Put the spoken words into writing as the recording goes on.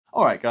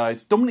Alright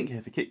guys, Dominic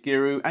here for Kit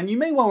Guru, and you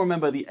may well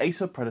remember the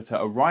Acer Predator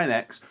Orion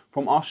X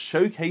from our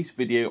showcase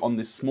video on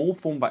this small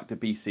form factor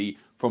PC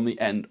from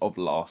the end of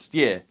last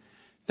year.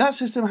 That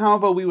system,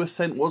 however, we were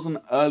sent was an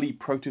early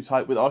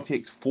prototype with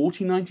RTX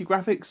 4090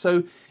 graphics,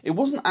 so it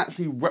wasn't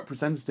actually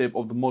representative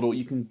of the model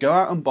you can go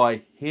out and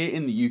buy here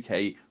in the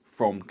UK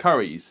from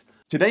Currys.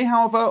 Today,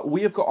 however,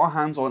 we have got our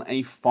hands on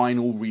a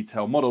final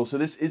retail model, so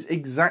this is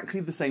exactly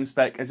the same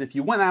spec as if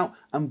you went out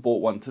and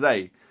bought one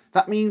today.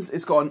 That means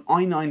it's got an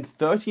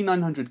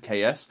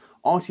i9-3900KS,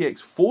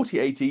 RTX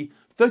 4080,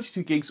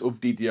 32 gigs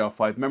of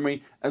DDR5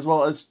 memory, as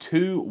well as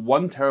two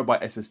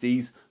 1TB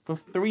SSDs for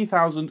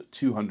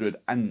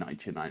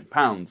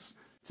 £3,299.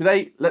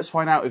 Today, let's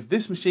find out if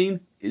this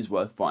machine is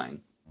worth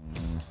buying.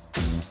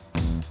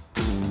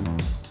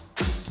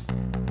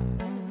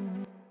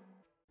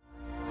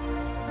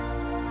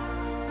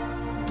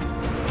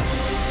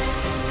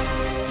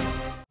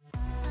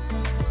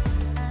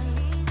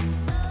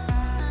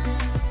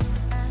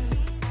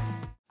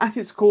 At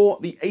its core,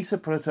 the Acer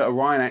Predator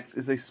Orion X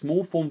is a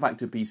small form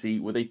factor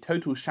PC with a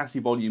total chassis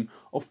volume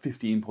of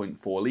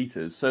 15.4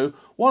 litres, so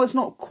while it's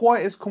not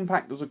quite as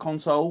compact as a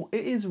console,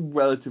 it is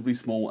relatively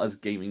small as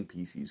gaming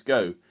PCs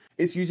go.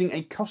 It's using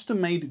a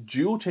custom-made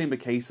dual chamber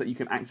case that you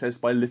can access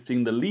by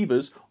lifting the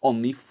levers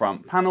on the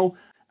front panel,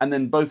 and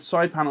then both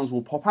side panels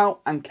will pop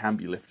out and can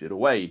be lifted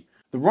away.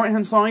 The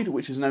right-hand side,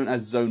 which is known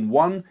as Zone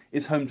 1,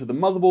 is home to the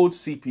motherboard,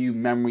 CPU,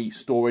 memory,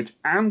 storage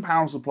and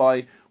power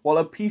supply, while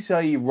a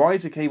PCIe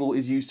riser cable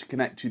is used to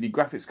connect to the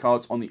graphics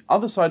cards on the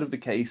other side of the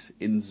case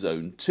in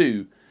Zone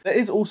 2. There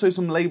is also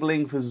some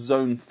labelling for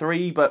Zone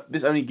 3, but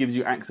this only gives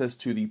you access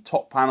to the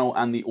top panel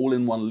and the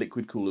all-in-one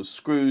liquid cooler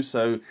screw,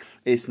 so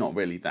it's not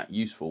really that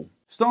useful.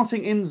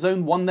 Starting in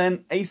Zone 1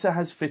 then, Acer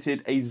has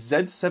fitted a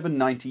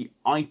Z790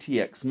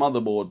 ITX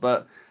motherboard,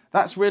 but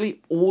that's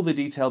really all the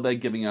detail they're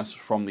giving us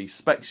from the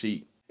spec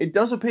sheet. It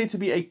does appear to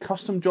be a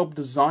custom job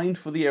designed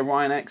for the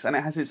Orion X, and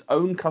it has its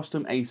own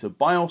custom Acer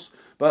BIOS,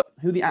 but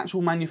who the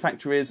actual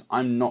manufacturer is,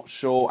 I'm not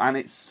sure, and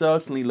it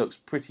certainly looks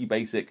pretty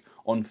basic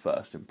on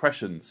first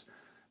impressions.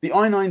 The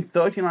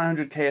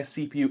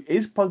i9-3900KS CPU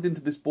is plugged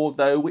into this board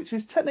though, which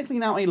is technically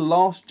now a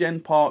last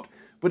gen part,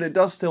 but it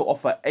does still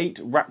offer 8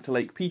 Raptor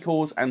Lake P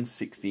cores and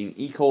 16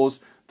 E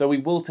cores, though we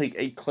will take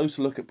a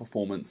closer look at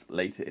performance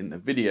later in the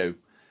video.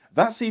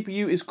 That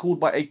CPU is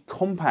cooled by a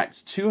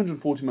compact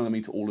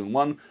 240mm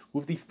all-in-one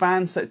with the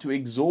fan set to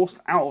exhaust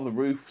out of the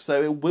roof,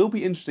 so it will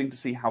be interesting to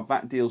see how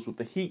that deals with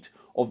the heat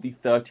of the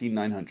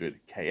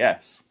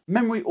 13900KS.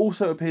 Memory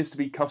also appears to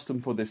be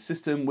custom for this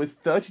system with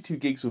 32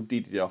 gigs of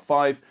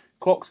DDR5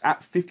 clocked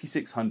at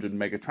 5600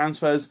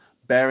 megatransfers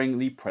bearing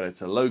the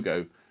Predator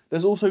logo.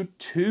 There's also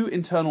two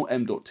internal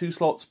M.2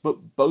 slots,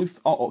 but both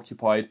are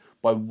occupied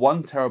by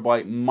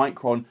 1TB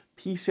Micron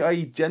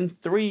PCIe Gen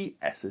 3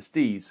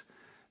 SSDs.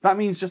 That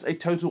means just a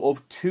total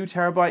of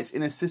 2TB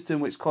in a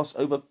system which costs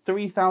over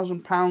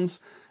 £3,000,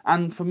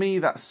 and for me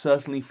that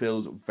certainly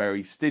feels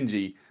very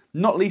stingy.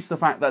 Not least the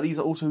fact that these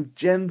are also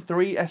Gen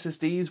 3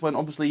 SSDs, when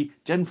obviously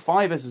Gen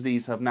 5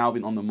 SSDs have now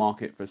been on the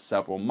market for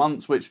several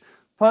months, which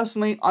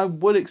personally I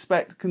would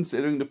expect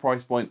considering the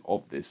price point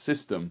of this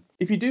system.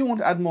 If you do want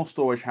to add more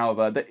storage,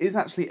 however, there is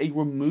actually a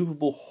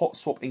removable hot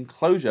swap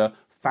enclosure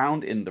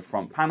found in the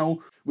front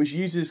panel, which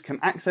users can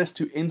access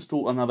to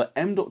install another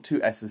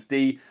M.2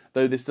 SSD,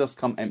 though this does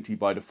come empty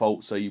by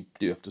default, so you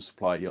do have to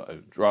supply your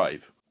own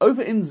drive.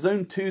 Over in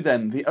Zone 2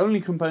 then, the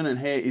only component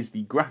here is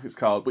the graphics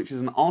card, which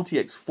is an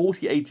RTX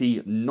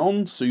 4080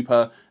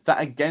 non-super that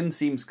again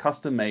seems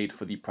custom made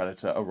for the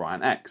Predator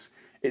Orion X.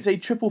 It's a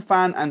triple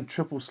fan and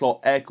triple slot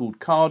air-cooled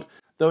card,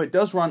 though it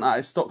does run at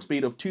a stock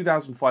speed of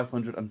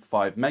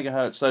 2505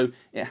 MHz, so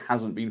it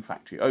hasn't been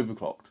factory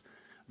overclocked.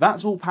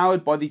 That's all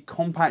powered by the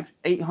compact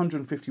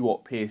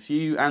 850W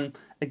PSU, and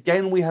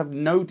again we have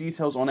no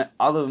details on it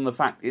other than the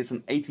fact it's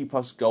an 80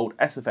 plus gold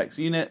SFX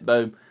unit,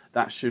 though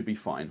that should be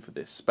fine for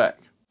this spec.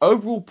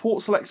 Overall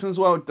port selection as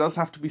well, it does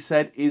have to be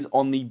said, is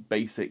on the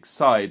basic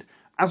side.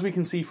 As we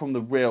can see from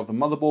the rear of the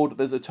motherboard,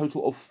 there's a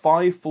total of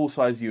 5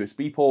 full-size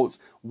USB ports,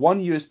 one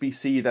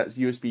USB-C that's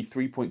USB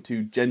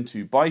 3.2 Gen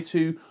 2 x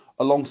 2,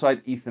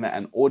 alongside Ethernet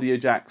and audio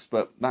jacks,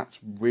 but that's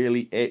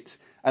really it.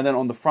 And then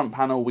on the front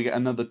panel, we get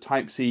another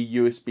Type-C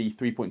USB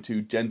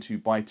 3.2 Gen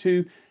 2 x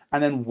 2,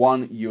 and then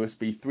one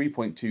USB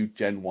 3.2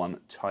 Gen 1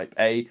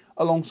 Type-A,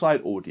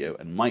 alongside audio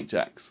and mic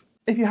jacks.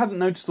 If you hadn't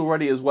noticed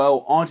already as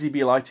well,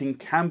 RGB lighting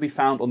can be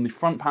found on the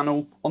front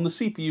panel, on the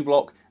CPU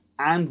block,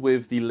 and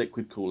with the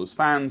liquid coolers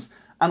fans,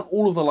 and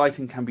all of the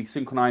lighting can be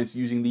synchronized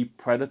using the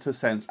Predator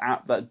Sense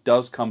app that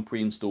does come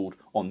pre-installed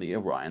on the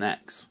Orion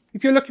X.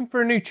 If you're looking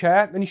for a new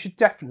chair, then you should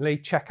definitely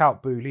check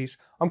out Booley's.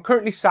 I'm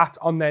currently sat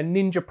on their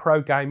Ninja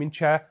Pro gaming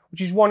chair,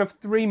 which is one of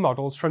 3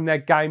 models from their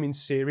gaming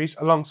series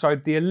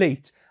alongside the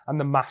Elite and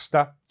the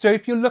Master. So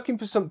if you're looking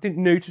for something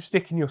new to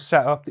stick in your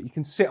setup that you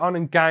can sit on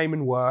and game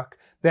and work,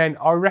 then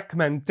I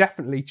recommend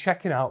definitely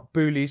checking out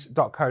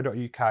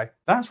boolies.co.uk.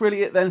 That's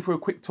really it then for a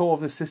quick tour of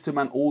the system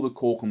and all the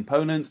core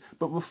components,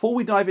 but before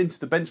we dive into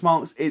the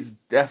benchmarks, it's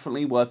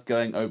definitely worth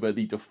going over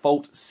the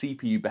default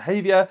CPU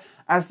behaviour,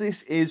 as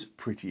this is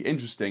pretty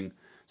interesting.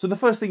 So the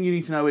first thing you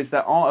need to know is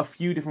there are a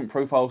few different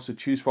profiles to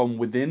choose from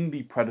within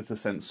the Predator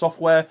Sense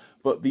software,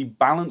 but the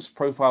balanced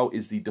profile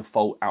is the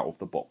default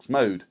out-of-the-box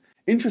mode.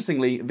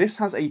 Interestingly, this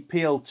has a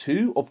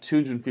PL2 of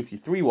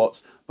 253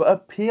 watts, but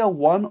a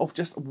PL1 of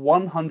just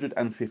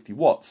 150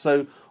 watts.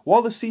 So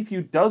while the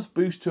CPU does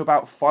boost to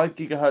about 5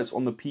 GHz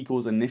on the P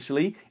cores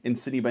initially in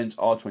Cinebench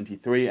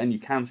R23, and you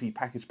can see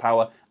package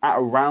power at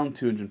around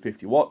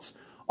 250 watts,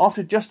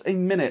 after just a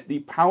minute, the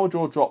power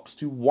draw drops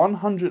to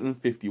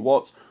 150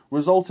 watts,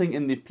 resulting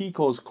in the P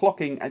cores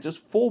clocking at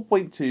just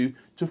 4.2 to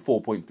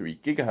 4.3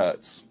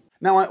 GHz.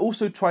 Now, I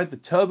also tried the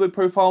turbo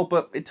profile,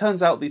 but it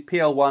turns out the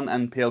PL1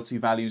 and PL2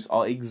 values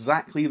are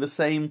exactly the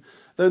same,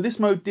 though this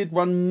mode did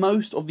run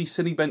most of the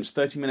Cinebench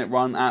 30-minute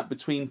run at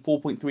between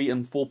 4.3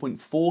 and 4.4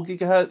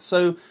 GHz,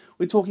 so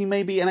we're talking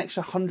maybe an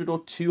extra 100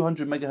 or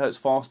 200 MHz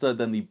faster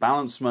than the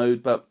balanced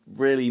mode, but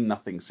really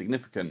nothing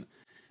significant.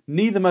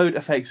 Neither mode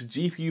affects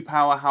GPU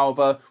power,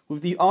 however,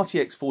 with the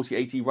RTX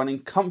 4080 running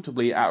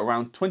comfortably at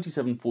around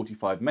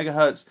 2745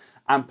 MHz,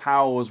 and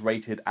power was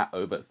rated at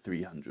over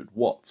 300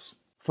 watts.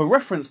 For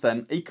reference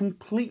then, a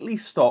completely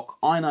stock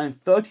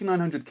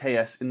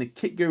i9-3900KS in the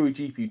KitGuru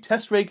GPU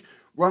test rig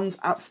runs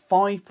at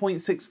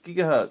 5.6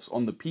 GHz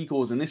on the P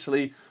cores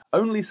initially,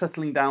 only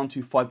settling down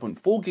to 5.4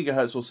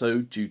 GHz or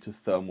so due to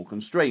thermal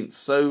constraints.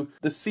 So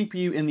the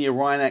CPU in the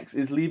Orion X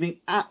is leaving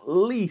at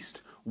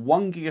least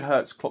 1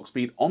 GHz clock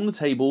speed on the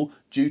table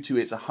due to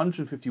its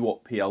 150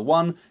 watt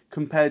PL1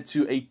 compared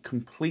to a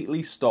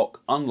completely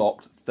stock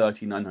unlocked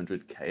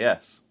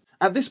 3900KS.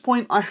 At this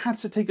point, I had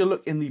to take a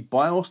look in the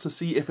BIOS to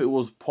see if it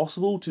was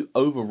possible to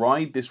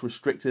override this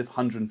restrictive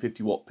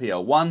 150 watt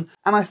PL1,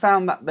 and I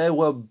found that there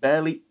were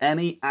barely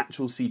any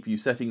actual CPU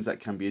settings that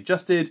can be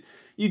adjusted.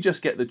 You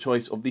just get the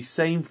choice of the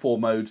same 4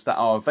 modes that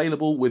are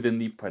available within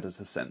the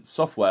Predator Sense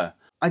software.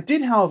 I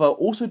did, however,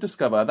 also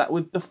discover that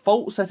with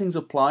default settings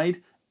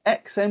applied,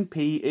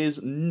 XMP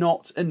is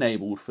not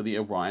enabled for the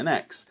Orion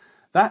X.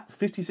 That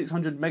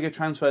 5600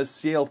 megatransfers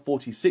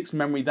CL46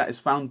 memory that is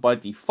found by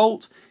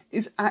default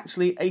is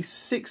actually a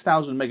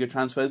 6000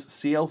 megatransfers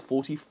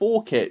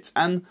CL44 kit,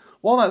 and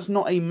while that's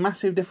not a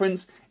massive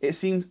difference, it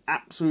seems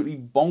absolutely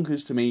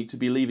bonkers to me to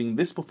be leaving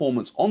this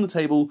performance on the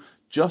table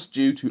just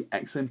due to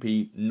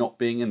XMP not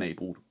being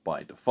enabled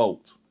by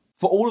default.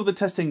 For all of the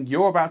testing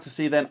you're about to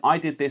see then, I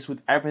did this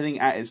with everything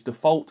at its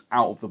default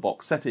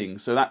out-of-the-box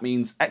settings, so that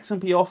means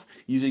XMP off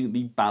using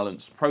the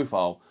balanced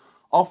profile.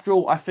 After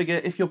all, I figure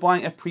if you're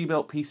buying a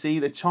pre-built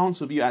PC, the chance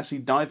of you actually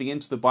diving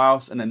into the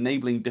BIOS and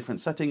enabling different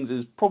settings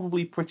is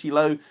probably pretty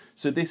low,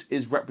 so this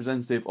is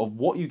representative of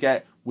what you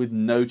get with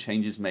no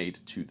changes made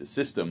to the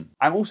system.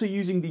 I'm also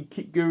using the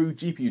KitGuru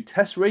GPU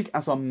test rig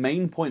as our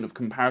main point of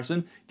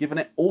comparison, given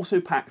it also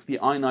packs the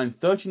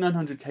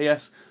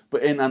i9-3900KS,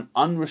 but in an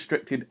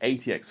unrestricted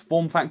ATX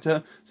form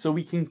factor, so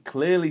we can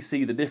clearly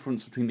see the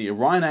difference between the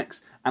Orion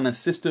X and a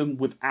system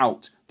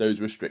without those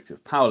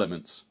restrictive power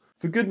limits.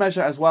 For good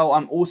measure as well,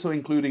 I'm also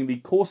including the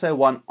Corsair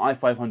One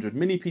i500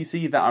 mini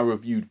PC that I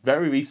reviewed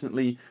very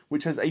recently,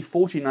 which has a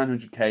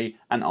 4900K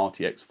and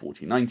RTX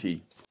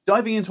 4090.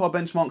 Diving into our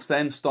benchmarks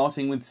then,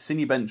 starting with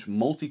Cinebench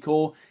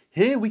Multicore,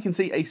 here we can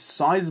see a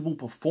sizable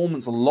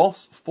performance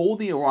loss for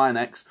the Orion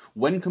X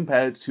when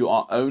compared to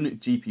our own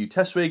GPU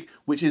test rig,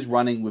 which is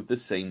running with the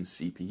same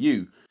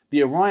CPU.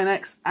 The Orion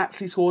X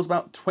actually scores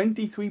about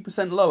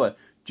 23% lower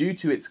due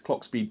to its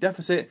clock speed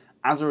deficit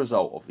as a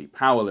result of the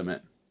power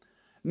limit.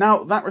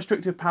 Now, that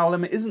restrictive power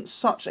limit isn't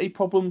such a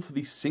problem for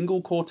the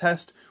single core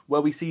test,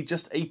 where we see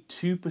just a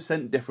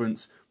 2%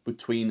 difference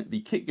between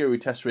the KitGuru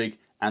test rig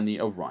and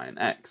the Orion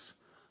X.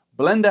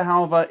 Blender,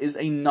 however, is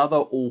another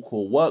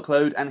all-core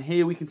workload, and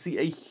here we can see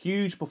a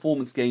huge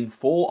performance gain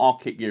for our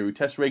KitGuru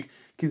test rig,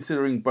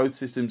 considering both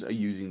systems are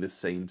using the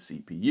same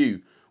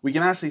CPU. We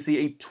can actually see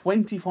a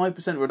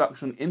 25%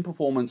 reduction in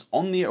performance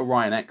on the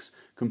Orion X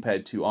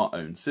compared to our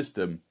own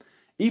system.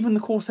 Even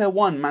the Corsair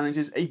One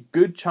manages a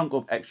good chunk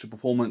of extra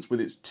performance with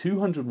its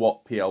 200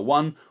 watt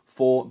PL1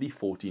 for the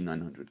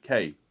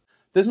 4900K.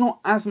 There's not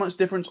as much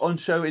difference on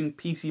show in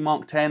PC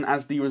Mark X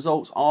as the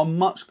results are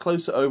much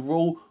closer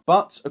overall,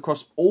 but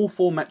across all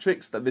 4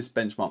 metrics that this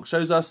benchmark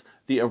shows us,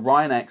 the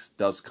Orion X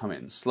does come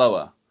in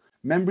slower.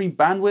 Memory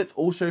bandwidth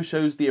also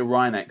shows the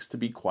Orion X to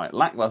be quite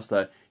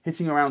lackluster,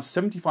 hitting around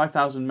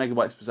 75,000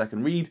 megabytes per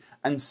second read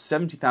and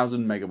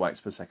 70,000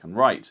 megabytes per second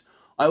write.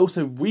 I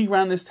also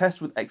reran this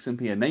test with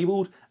XMP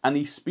enabled, and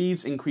the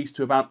speeds increased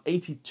to about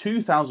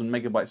 82,000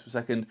 megabytes per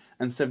second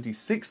and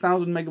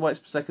 76,000 megabytes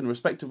per second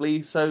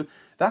respectively, so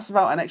that's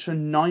about an extra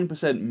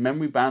 9%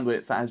 memory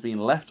bandwidth that has been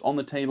left on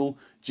the table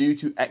due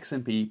to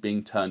XMP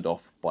being turned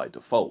off by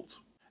default.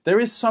 There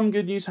is some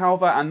good news,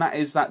 however, and that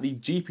is that the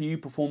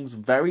GPU performs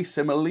very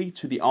similarly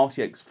to the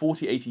RTX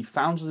 4080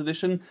 Founders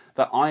Edition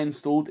that I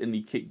installed in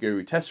the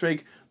KitGuru test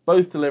rig,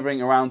 both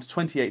delivering around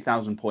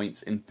 28,000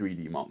 points in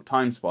 3D Mark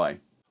Time Spy.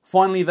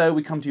 Finally though,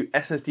 we come to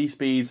SSD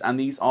speeds, and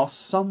these are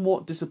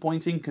somewhat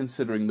disappointing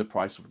considering the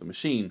price of the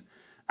machine.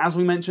 As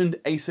we mentioned,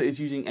 Acer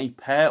is using a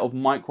pair of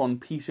Micron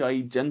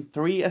PCIe Gen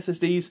 3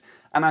 SSDs,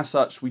 and as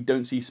such we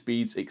don't see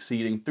speeds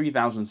exceeding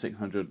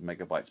 3600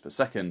 megabytes per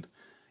second.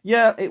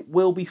 Yeah, it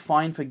will be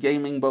fine for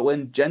gaming, but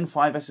when Gen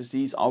 5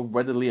 SSDs are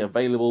readily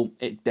available,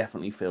 it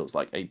definitely feels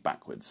like a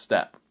backward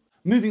step.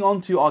 Moving on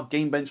to our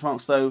game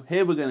benchmarks though,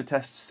 here we're going to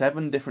test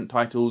 7 different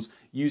titles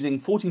using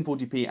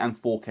 1440p and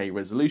 4K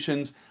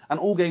resolutions, and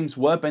all games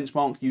were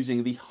benchmarked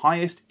using the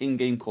highest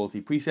in-game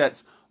quality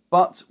presets,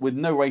 but with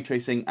no ray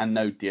tracing and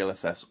no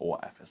DLSS or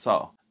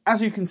FSR.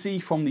 As you can see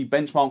from the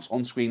benchmarks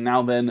on screen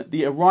now then,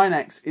 the Orion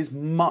X is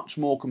much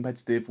more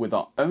competitive with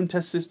our own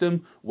test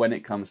system when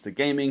it comes to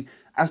gaming,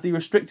 as the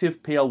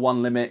restrictive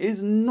PL1 limit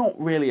is not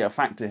really a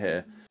factor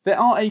here. There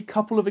are a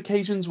couple of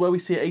occasions where we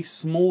see a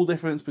small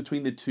difference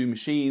between the two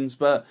machines,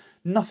 but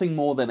nothing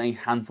more than a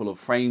handful of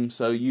frames,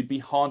 so you'd be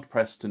hard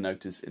pressed to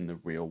notice in the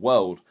real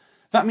world.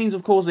 That means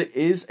of course it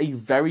is a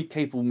very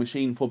capable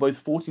machine for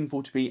both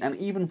 1440p and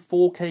even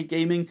 4K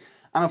gaming,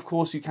 and of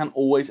course you can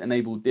always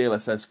enable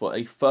DLSS for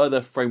a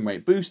further frame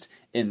rate boost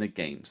in the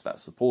games that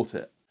support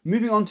it.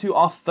 Moving on to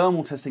our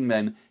thermal testing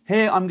then,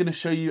 here I'm going to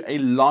show you a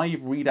live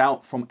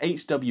readout from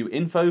HW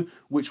Info,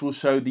 which will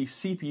show the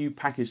CPU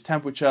package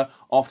temperature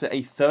after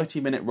a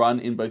 30-minute run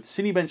in both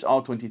Cinebench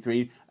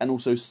R23 and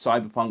also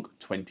Cyberpunk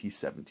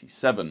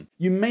 2077.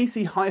 You may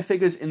see higher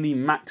figures in the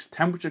max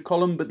temperature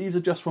column, but these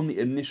are just from the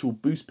initial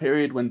boost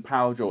period when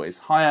power draw is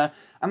higher,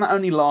 and that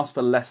only lasts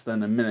for less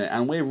than a minute,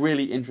 and we're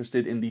really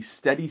interested in the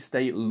steady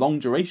state long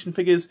duration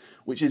figures,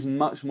 which is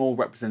much more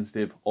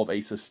representative of a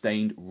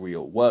sustained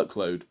real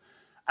workload.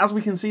 As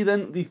we can see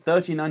then, the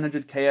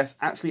 3900KS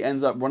actually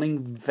ends up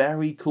running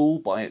very cool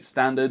by its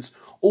standards,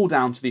 all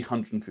down to the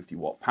 150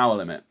 watt power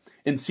limit.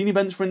 In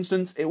Cinebench for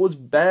instance, it was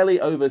barely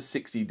over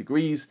 60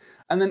 degrees,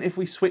 and then if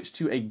we switch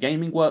to a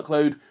gaming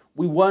workload,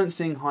 we weren't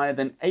seeing higher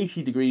than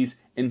 80 degrees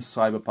in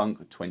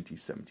Cyberpunk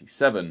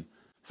 2077.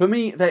 For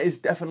me, there is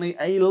definitely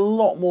a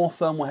lot more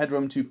thermal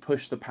headroom to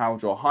push the power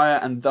draw higher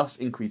and thus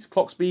increase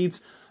clock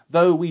speeds,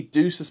 though we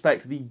do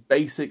suspect the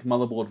basic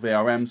motherboard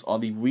VRMs are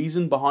the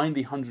reason behind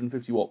the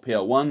 150 watt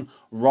PL1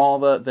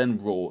 rather than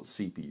raw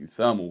CPU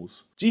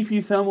thermals.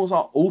 GPU thermals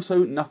are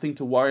also nothing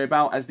to worry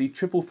about, as the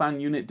triple fan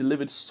unit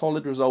delivered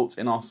solid results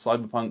in our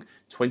Cyberpunk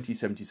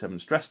 2077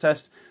 stress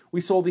test. We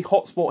saw the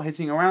hotspot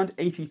hitting around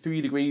 83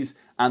 degrees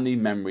and the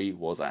memory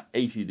was at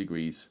 80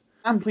 degrees.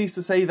 I'm pleased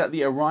to say that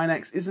the Orion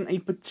X isn't a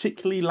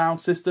particularly loud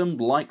system,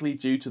 likely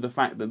due to the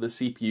fact that the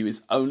CPU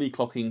is only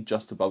clocking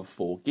just above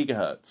 4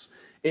 GHz.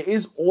 It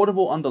is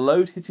audible under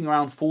load, hitting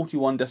around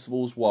 41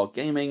 decibels while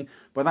gaming,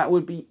 but that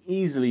would be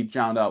easily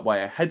drowned out by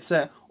a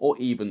headset or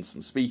even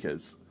some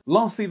speakers.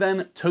 Lastly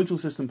then, total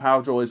system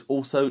power draw is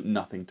also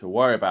nothing to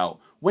worry about.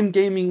 When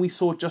gaming we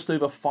saw just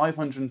over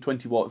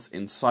 520 watts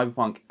in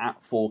Cyberpunk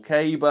at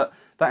 4K, but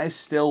that is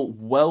still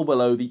well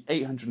below the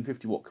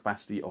 850 watt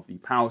capacity of the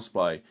power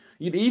supply.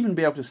 You'd even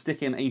be able to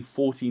stick in a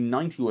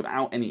 4090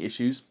 without any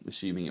issues,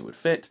 assuming it would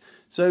fit,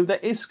 so there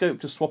is scope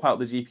to swap out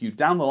the GPU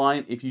down the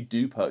line if you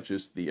do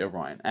purchase the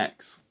Orion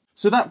X.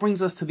 So that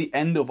brings us to the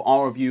end of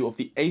our review of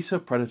the Acer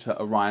Predator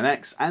Orion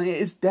X, and it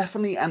is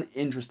definitely an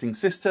interesting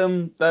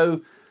system,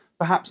 though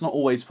perhaps not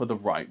always for the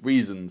right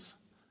reasons.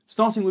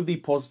 Starting with the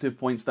positive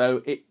points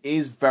though, it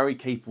is very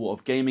capable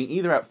of gaming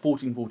either at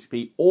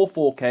 1440p or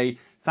 4K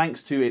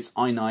thanks to its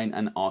i9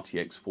 and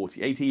RTX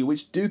 4080,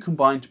 which do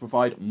combine to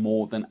provide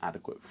more than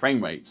adequate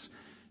frame rates.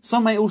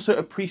 Some may also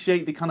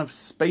appreciate the kind of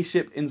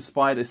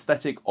spaceship-inspired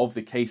aesthetic of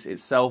the case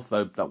itself,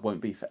 though that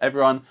won't be for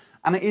everyone,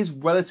 and it is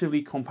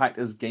relatively compact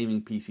as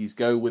gaming PCs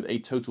go, with a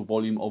total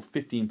volume of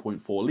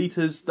 15.4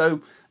 litres,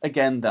 though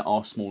again there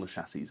are smaller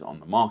chassis on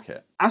the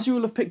market. As you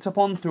will have picked up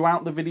on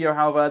throughout the video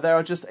however, there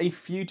are just a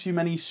few too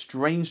many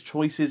strange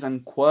choices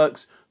and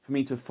quirks for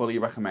me to fully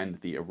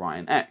recommend the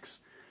Orion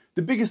X.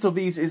 The biggest of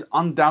these is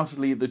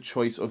undoubtedly the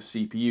choice of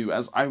CPU,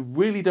 as I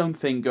really don't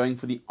think going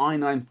for the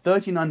i9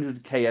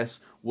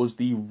 3900KS was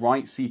the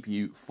right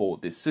CPU for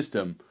this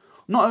system.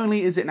 Not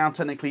only is it now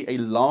technically a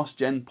last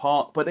gen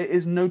part, but it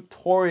is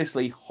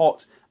notoriously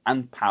hot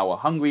and power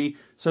hungry,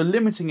 so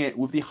limiting it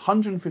with the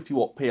 150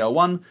 watt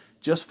PL1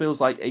 just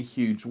feels like a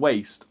huge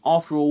waste.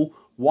 After all,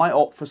 why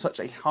opt for such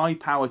a high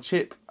power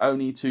chip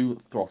only to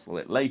throttle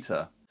it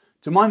later?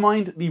 To my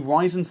mind, the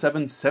Ryzen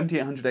 7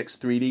 7800X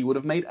 3D would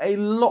have made a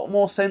lot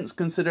more sense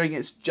considering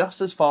it's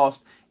just as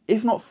fast,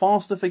 if not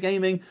faster for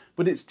gaming,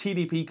 but its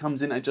TDP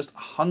comes in at just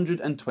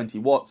 120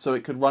 watts, so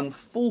it could run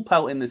full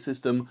pelt in this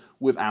system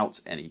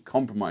without any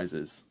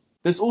compromises.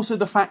 There's also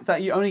the fact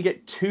that you only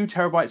get 2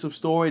 TB of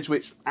storage,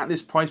 which at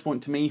this price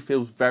point to me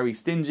feels very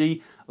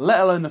stingy,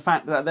 let alone the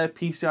fact that they're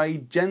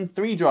PCIe Gen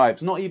 3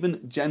 drives, not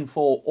even Gen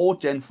 4 or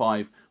Gen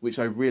 5, which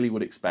I really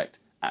would expect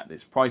at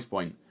this price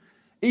point.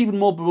 Even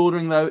more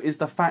bewildering though is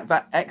the fact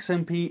that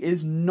XMP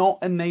is not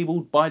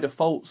enabled by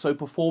default, so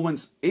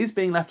performance is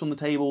being left on the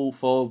table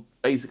for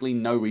basically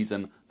no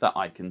reason that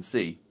I can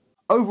see.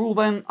 Overall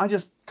then, I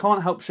just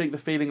can't help shake the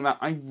feeling that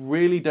I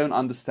really don't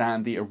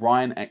understand the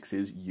Orion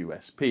X's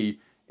USP.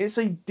 It's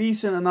a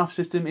decent enough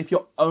system if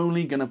you're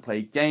only going to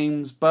play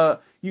games,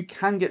 but you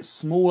can get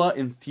smaller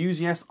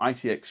enthusiast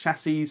ITX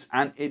chassis,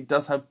 and it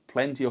does have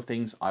plenty of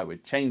things I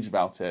would change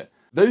about it.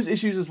 Those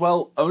issues as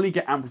well only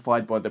get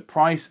amplified by the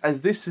price,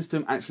 as this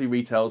system actually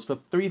retails for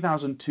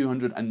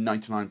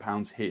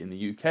 £3,299 here in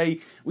the UK,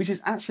 which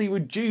is actually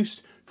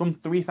reduced from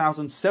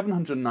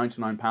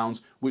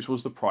 £3,799, which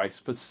was the price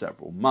for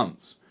several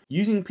months.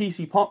 Using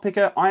PC Pot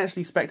Picker, I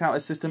actually spec'd out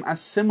a system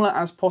as similar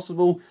as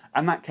possible,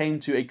 and that came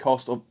to a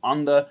cost of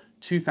under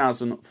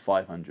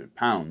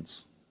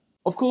 £2,500.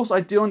 Of course, I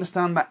do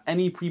understand that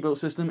any pre-built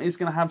system is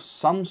going to have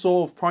some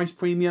sort of price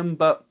premium,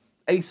 but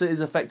Acer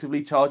is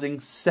effectively charging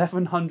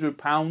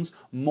 £700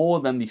 more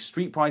than the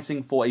street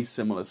pricing for a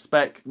similar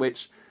spec,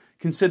 which,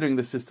 considering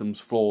the system's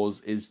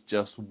flaws, is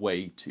just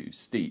way too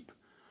steep.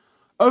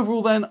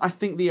 Overall then, I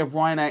think the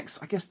Orion X,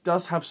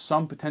 does have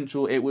some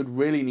potential. It would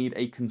really need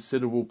a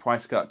considerable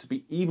price cut to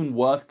be even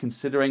worth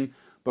considering,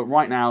 but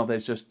right now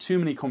there's just too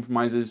many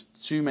compromises,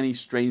 too many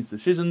strange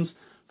decisions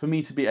for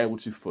me to be able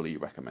to fully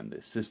recommend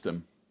this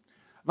system.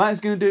 That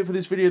is going to do it for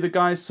this video,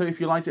 guys, so if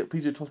you liked it,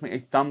 please do toss me a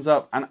thumbs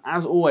up, and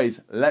as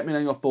always, let me know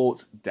your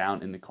thoughts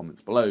down in the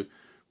comments below.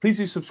 Please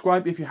do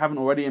subscribe if you haven't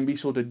already, and be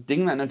sure to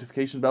ding that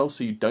notification bell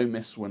so you don't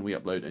miss when we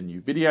upload a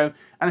new video.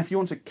 And if you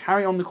want to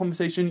carry on the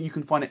conversation, you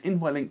can find an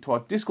invite link to our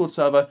Discord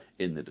server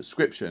in the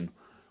description.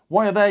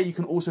 While you're there, you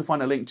can also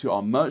find a link to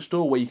our merch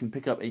store where you can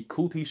pick up a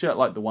cool t-shirt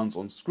like the ones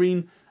on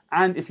screen,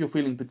 and if you're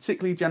feeling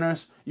particularly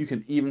generous, you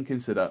can even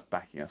consider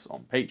backing us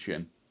on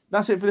Patreon.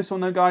 That's it for this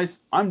one though,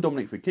 guys. I'm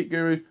Dominic for Kit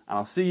Guru, and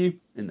I'll see you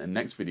in the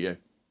next video.